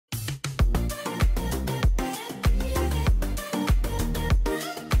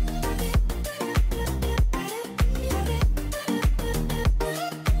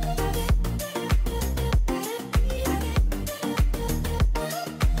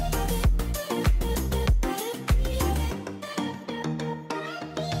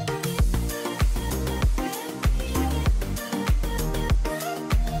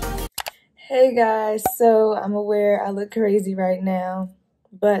Hey guys, so I'm aware I look crazy right now,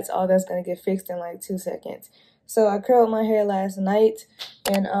 but all that's gonna get fixed in like 2 seconds. So I curled my hair last night,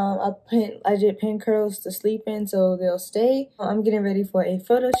 and I did pin curls to sleep in so they'll stay. I'm getting ready for a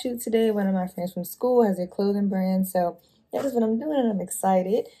photo shoot today. One of my friends from school has a clothing brand, so that is what I'm doing, and I'm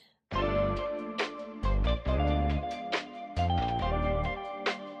excited.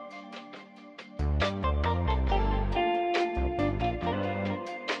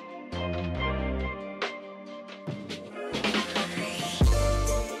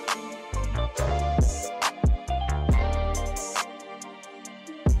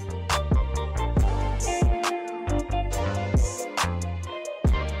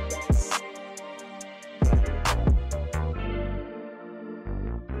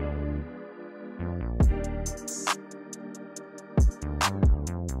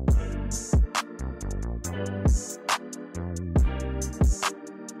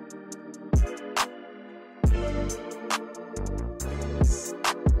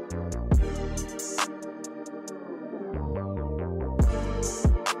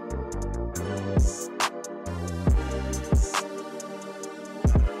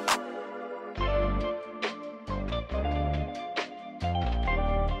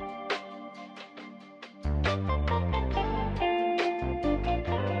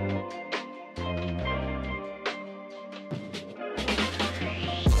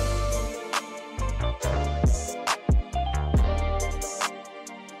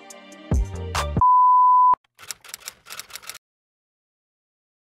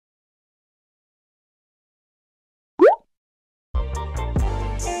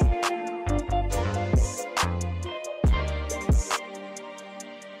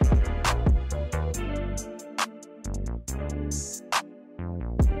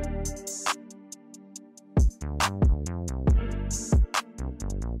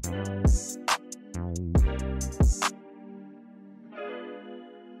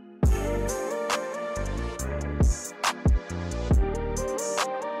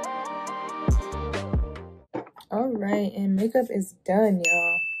 Alright, and makeup is done,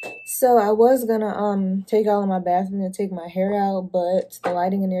 y'all. So I was gonna take all of my bathroom and take my hair out, but the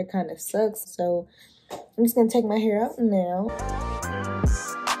lighting in there kind of sucks, so I'm just gonna take my hair out now.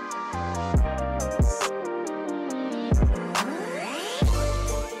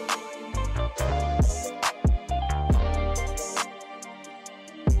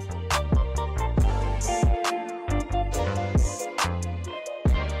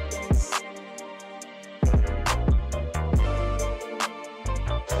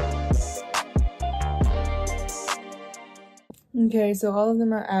 Okay, so all of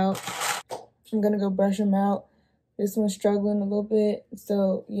them are out. I'm gonna go brush them out. This one's struggling a little bit,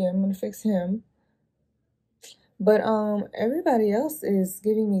 so yeah, I'm gonna fix him. But everybody else is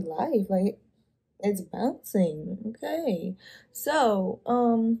giving me life. Like, it's bouncing. Okay, so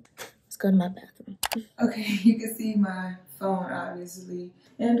let's go to my bathroom. Okay, you can see my phone obviously,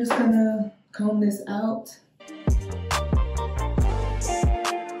 and I'm just gonna comb this out.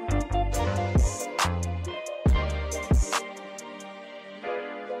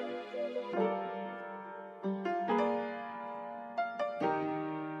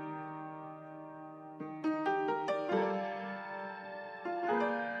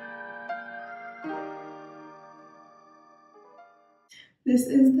 This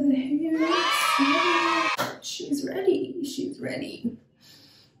is the hair. She's ready. She's ready.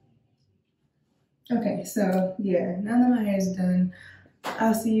 Okay, so yeah, now that my hair is done,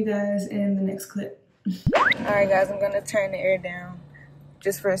 I'll see you guys in the next clip. Alright guys, I'm gonna turn the air down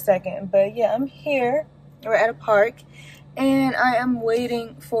just for a second. But yeah, I'm here. We're at a park, and I am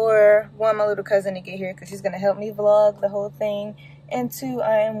waiting for one, my little cousin to get here because she's gonna help me vlog the whole thing. And two,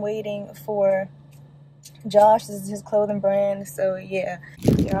 I am waiting for Josh. This is his clothing brand, so yeah.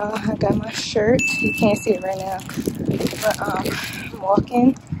 Y'all, I got my shirt. You can't see it right now, but I'm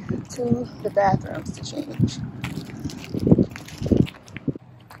walking to the bathrooms to change.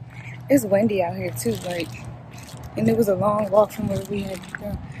 It's windy out here too, like, and it was a long walk from where we had to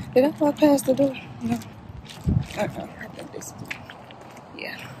go. Did I walk past the door? No. I think this is it.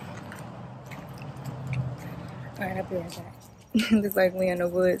 Yeah. Alright, I'll be right back. Looks like we in the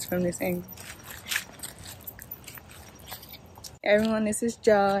woods from this angle. Everyone, this is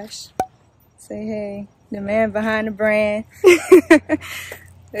Josh. Say hey. The man behind the brand.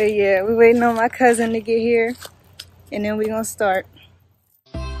 But yeah, we're waiting on my cousin to get here, and then we're gonna start.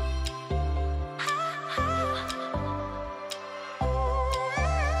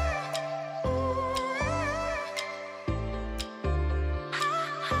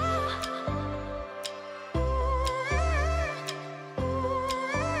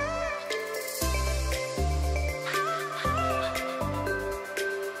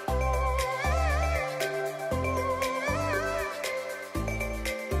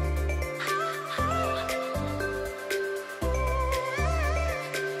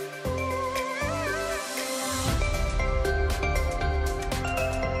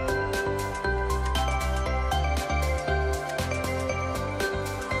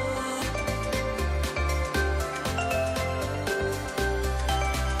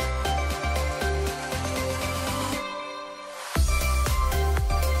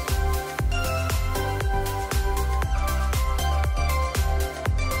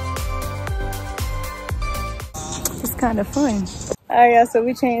 kind of fun. All right, y'all, so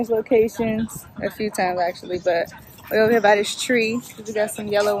we changed locations a few times actually, but we're over here by this tree because we got some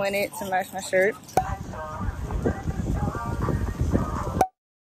yellow in it to match my shirt.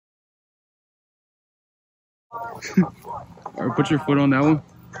 All right, put your foot on that one.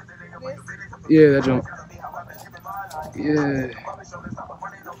 Yeah, that jump. Yeah.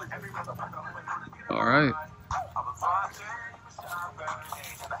 All right.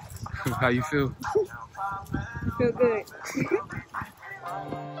 How you feel? You feel good.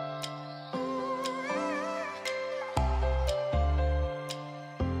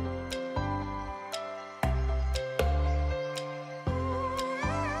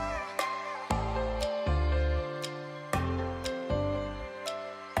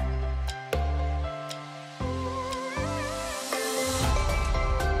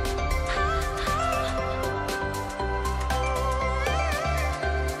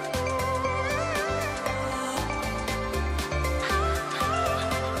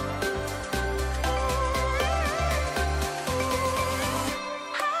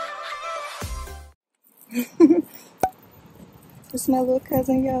 It's my little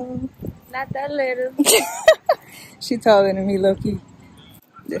cousin, y'all. Not that little. She taller than me, low-key.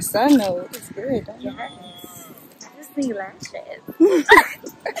 The sun though, it's good. Yes. Just the lashes.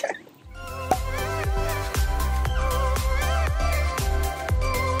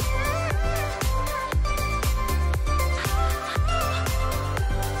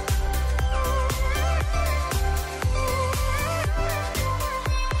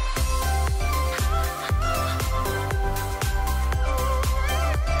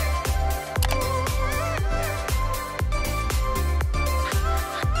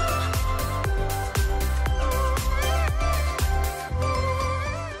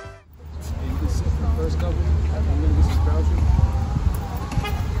 First couple. I'm gonna get some crouching.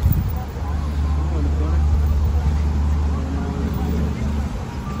 On the corner.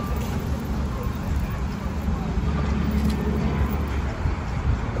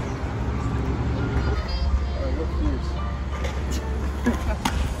 All right, look fierce.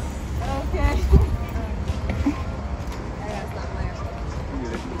 Okay. I gotta stop laughing.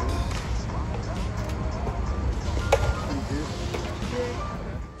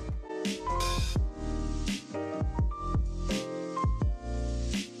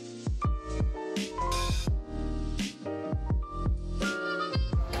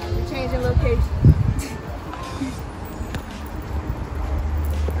 Changing location.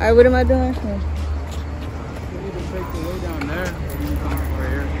 Alright, what am I doing? You need to take the way down there. You can come over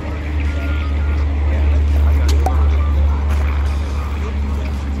here.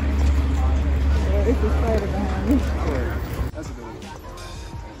 It's the spider behind me. That's a good one.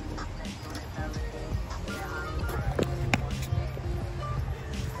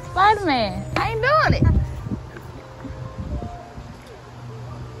 Spider-Man, I ain't doing it.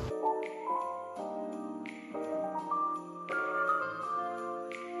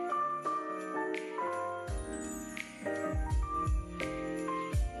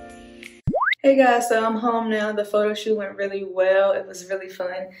 Hey guys, so I'm home now. The photo shoot went really well. It was really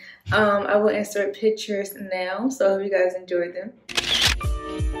fun. I will insert pictures now, so I hope you guys enjoyed them.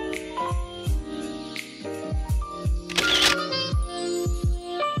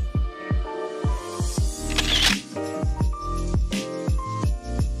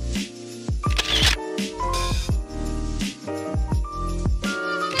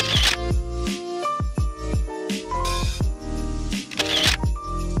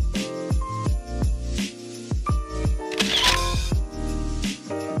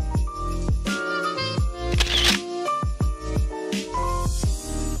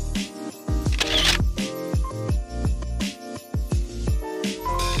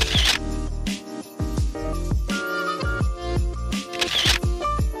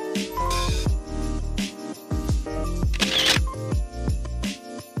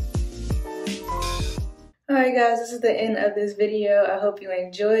 Alright guys, this is the end of this video. I hope you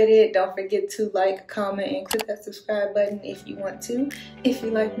enjoyed it. Don't forget to like, comment, and click that subscribe button if you want to, if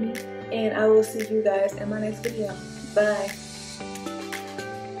you like me. And I will see you guys in my next video. Bye.